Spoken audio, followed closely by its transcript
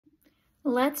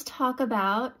Let's talk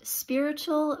about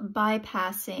spiritual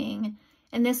bypassing,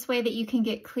 and this way that you can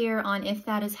get clear on if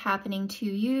that is happening to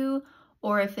you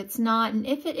or if it's not, and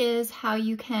if it is, how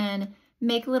you can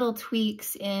make little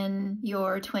tweaks in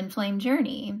your twin flame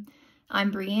journey.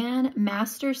 I'm Breann,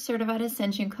 Master Certified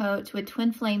Ascension Coach with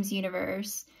Twin Flames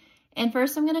Universe. And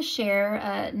first I'm going to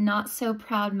share not so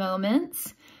proud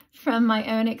moments from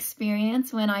my own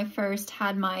experience when I first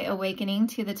had my awakening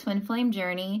to the twin flame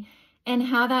journey, and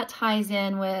how that ties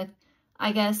in with,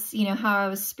 I guess, how I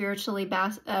was spiritually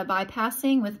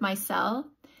bypassing with myself.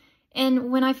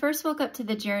 And when I first woke up to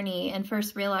the journey and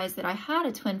first realized that I had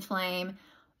a twin flame,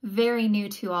 very new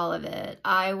to all of it.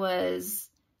 I was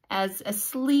as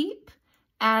asleep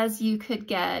as you could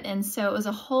get. And so it was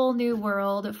a whole new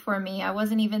world for me. I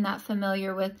wasn't even that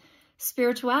familiar with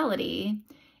spirituality.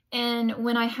 And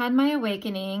when I had my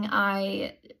awakening,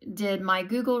 I did my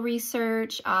Google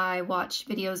research, I watched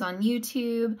videos on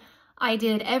YouTube, I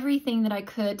did everything that I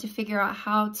could to figure out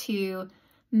how to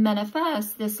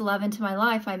manifest this love into my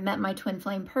life. I met my twin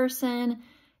flame person,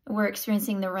 we're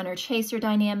experiencing the runner-chaser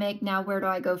dynamic, now where do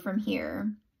I go from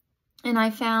here? And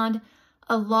I found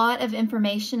a lot of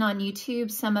information on YouTube,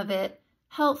 some of it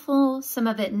helpful, some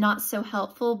of it not so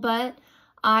helpful, but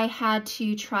I had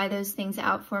to try those things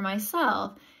out for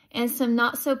myself. And some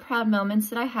not so proud moments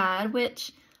that I had,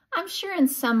 which I'm sure in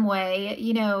some way,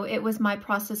 it was my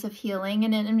process of healing,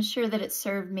 and I'm sure that it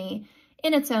served me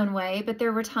in its own way. But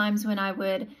there were times when I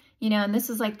would, and this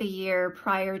was like the year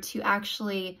prior to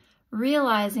actually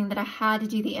realizing that I had to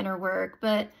do the inner work,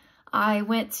 but I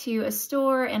went to a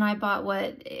store and I bought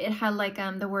it had like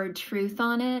the word truth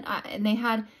on it, and they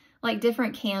had like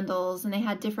different candles, and they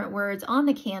had different words on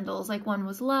the candles, like one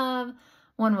was love,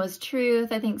 one was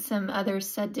truth. I think some others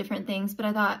said different things, but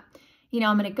I thought,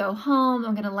 I'm going to go home,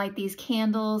 I'm going to light these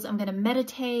candles, I'm going to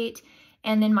meditate,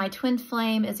 and then my twin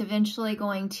flame is eventually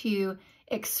going to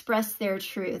express their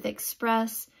truth,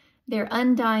 express their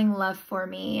undying love for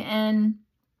me. And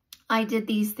I did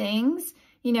these things,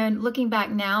 looking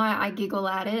back now, I giggle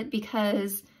at it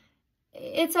because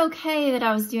it's okay that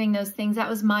I was doing those things. That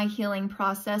was my healing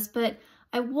process, but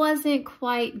I wasn't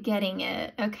quite getting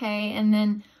it, okay? And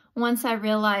then once I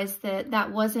realized that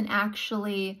that wasn't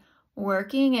actually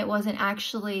working, it wasn't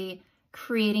actually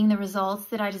creating the results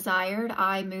that I desired,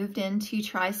 I moved in to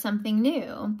try something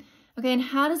new. Okay, and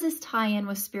how does this tie in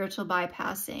with spiritual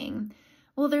bypassing?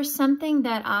 Well, there's something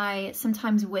that I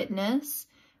sometimes witness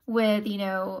with,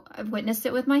 I've witnessed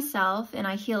it with myself, and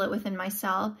I heal it within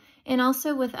myself, and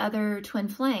also with other twin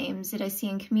flames that I see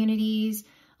in communities,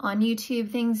 on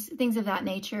YouTube, things of that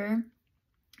nature.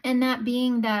 And that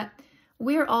being that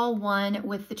we're all one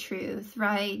with the truth,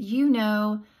 right?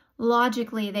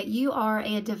 Logically that you are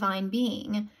a divine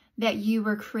being, that you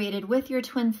were created with your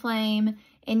twin flame,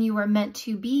 and you are meant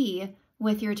to be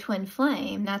with your twin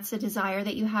flame. That's a desire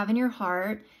that you have in your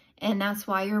heart, and that's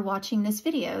why you're watching this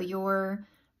video. You're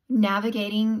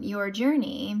navigating your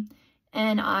journey.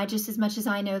 And I, just as much as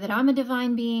I know that I'm a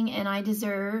divine being and I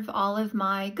deserve all of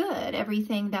my good,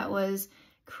 everything that was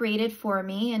created for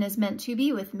me and is meant to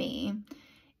be with me.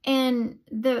 And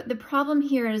the problem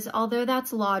here is, although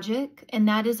that's logic and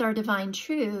that is our divine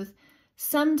truth,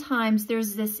 sometimes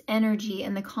there's this energy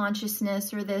in the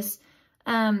consciousness, or this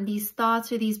these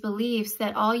thoughts or these beliefs,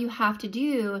 that all you have to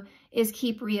do is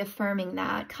keep reaffirming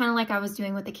that, kind of like I was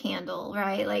doing with the candle,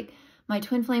 right? Like, my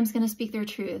twin flame's going to speak their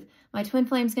truth. My twin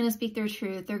flame's going to speak their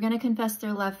truth. They're going to confess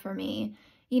their love for me,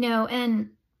 and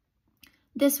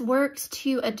this works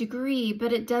to a degree,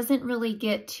 but it doesn't really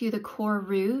get to the core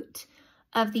root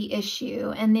of the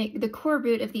issue. And the core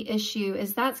root of the issue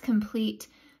is that's complete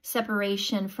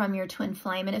separation from your twin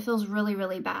flame, and it feels really,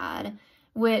 really bad,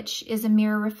 which is a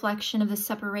mirror reflection of the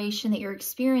separation that you're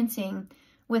experiencing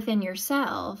within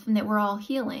yourself, and that we're all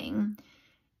healing.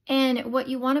 And what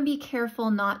you want to be careful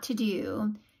not to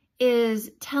do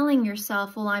is telling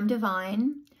yourself, well, I'm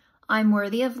divine, I'm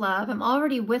worthy of love, I'm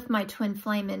already with my twin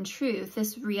flame in truth,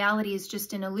 this reality is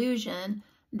just an illusion.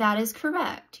 That is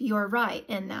correct, you're right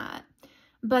in that.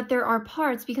 But there are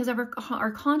parts, because of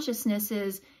our consciousness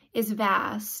is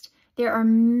vast. There are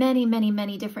many, many,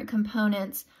 many different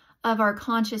components of our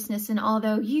consciousness. And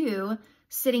although you,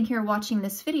 sitting here watching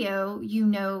this video,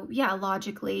 yeah,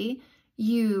 logically,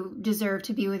 you deserve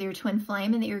to be with your twin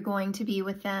flame and that you're going to be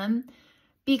with them,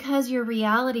 because your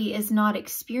reality is not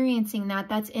experiencing that,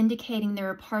 that's indicating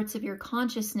there are parts of your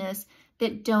consciousness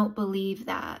that don't believe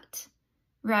that,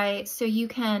 right? So you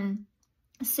can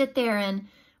sit there and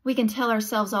we can tell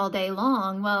ourselves all day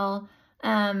long, well,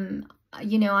 I'm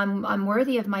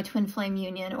worthy of my twin flame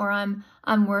union, or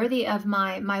I'm worthy of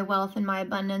my wealth and my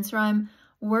abundance, or I'm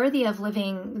worthy of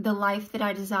living the life that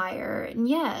I desire. And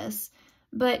yes,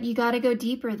 but you got to go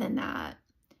deeper than that.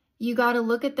 You got to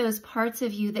look at those parts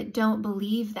of you that don't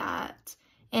believe that.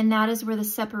 And that is where the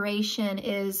separation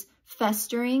is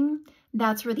festering.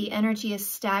 That's where the energy is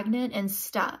stagnant and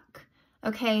stuck.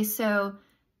 Okay, so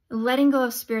letting go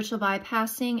of spiritual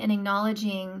bypassing and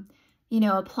acknowledging,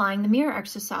 applying the mirror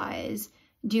exercise,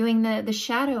 doing the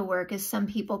shadow work, as some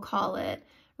people call it,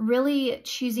 really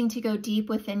choosing to go deep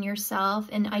within yourself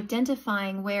and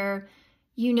identifying where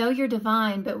you're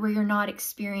divine, but where you're not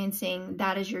experiencing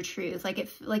that as your truth.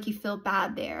 Like you feel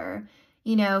bad there.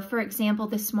 For example,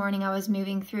 this morning I was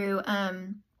moving through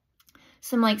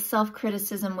some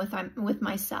self-criticism with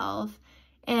myself.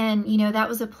 And, that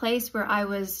was a place where I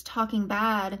was talking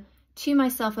bad to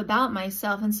myself about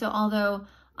myself. And so although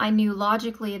I knew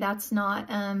logically that's not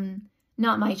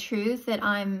my truth, that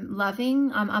I'm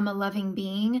loving, I'm a loving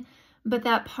being, but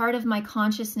that part of my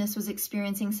consciousness was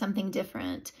experiencing something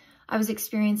different. I was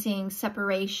experiencing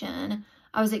separation.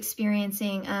 I was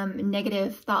experiencing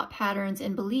negative thought patterns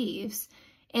and beliefs.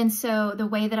 And so the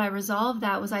way that I resolved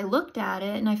that was I looked at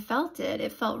it and I felt it.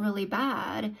 It felt really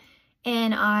bad.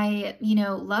 And I,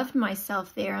 loved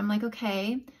myself there. I'm like,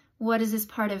 okay, what does this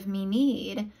part of me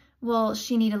need? Well,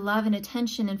 she needed love and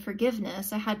attention and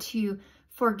forgiveness. I had to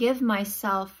forgive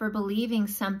myself for believing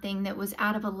something that was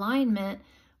out of alignment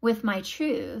with my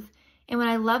truth. And when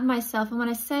I love myself, and when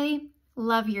I say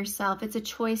love yourself, it's a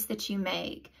choice that you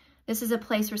make. This is a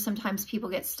place where sometimes people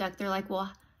get stuck. They're like,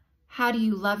 well, how do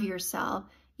you love yourself?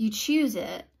 You choose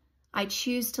it. I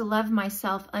choose to love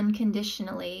myself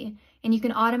unconditionally. And you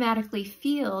can automatically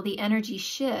feel the energy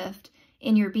shift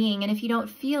in your being. And if you don't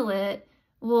feel it,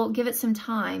 well, give it some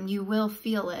time. You will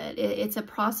feel it. It's a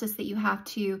process that you have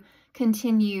to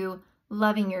continue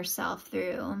loving yourself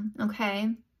through, okay?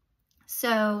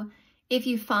 So if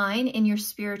you find in your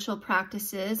spiritual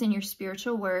practices, in your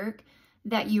spiritual work,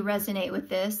 that you resonate with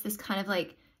this kind of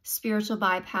spiritual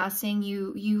bypassing,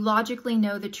 you logically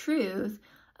know the truth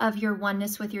of your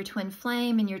oneness with your twin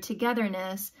flame and your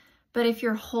togetherness. But if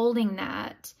you're holding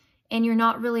that and you're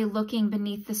not really looking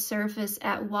beneath the surface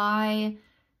at why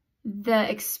the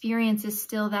experience is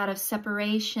still that of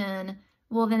separation,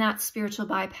 well, then that's spiritual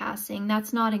bypassing.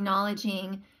 That's not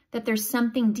acknowledging that there's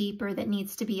something deeper that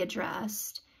needs to be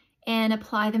addressed. And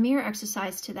apply the mirror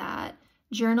exercise to that.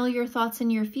 Journal your thoughts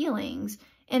and your feelings.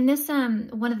 And this,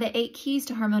 one of the 8 keys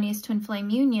to harmonious twin flame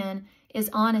union is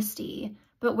honesty.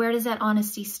 But where does that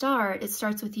honesty start? It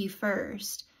starts with you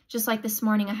first. Just like this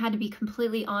morning, I had to be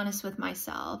completely honest with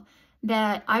myself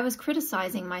that I was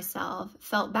criticizing myself,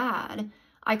 felt bad.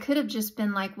 I could have just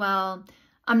been like, well,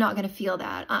 I'm not going to feel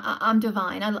that. I'm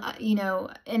divine,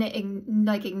 and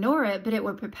ignore it, but it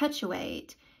would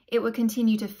perpetuate. It would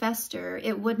continue to fester.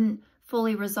 It wouldn't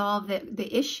fully resolve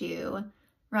the issue,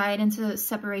 right? Into the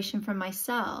separation from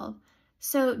myself.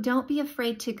 So don't be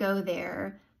afraid to go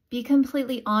there. Be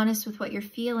completely honest with what you're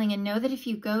feeling and know that if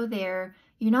you go there,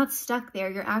 you're not stuck there.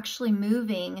 You're actually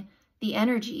moving the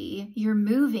energy. You're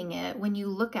moving it when you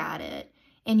look at it,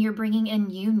 and you're bringing in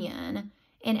union.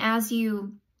 And as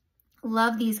you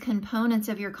love these components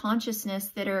of your consciousness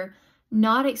that are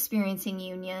not experiencing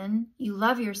union, you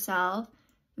love yourself,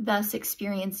 thus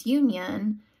experience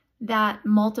union, that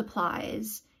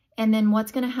multiplies. And then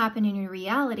what's going to happen in your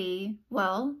reality?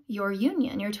 Well, your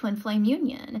union, your twin flame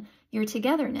union, your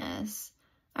togetherness.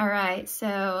 All right,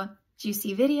 so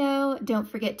juicy video. Don't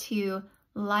forget to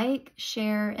like,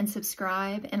 share, and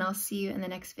subscribe, and I'll see you in the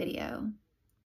next video.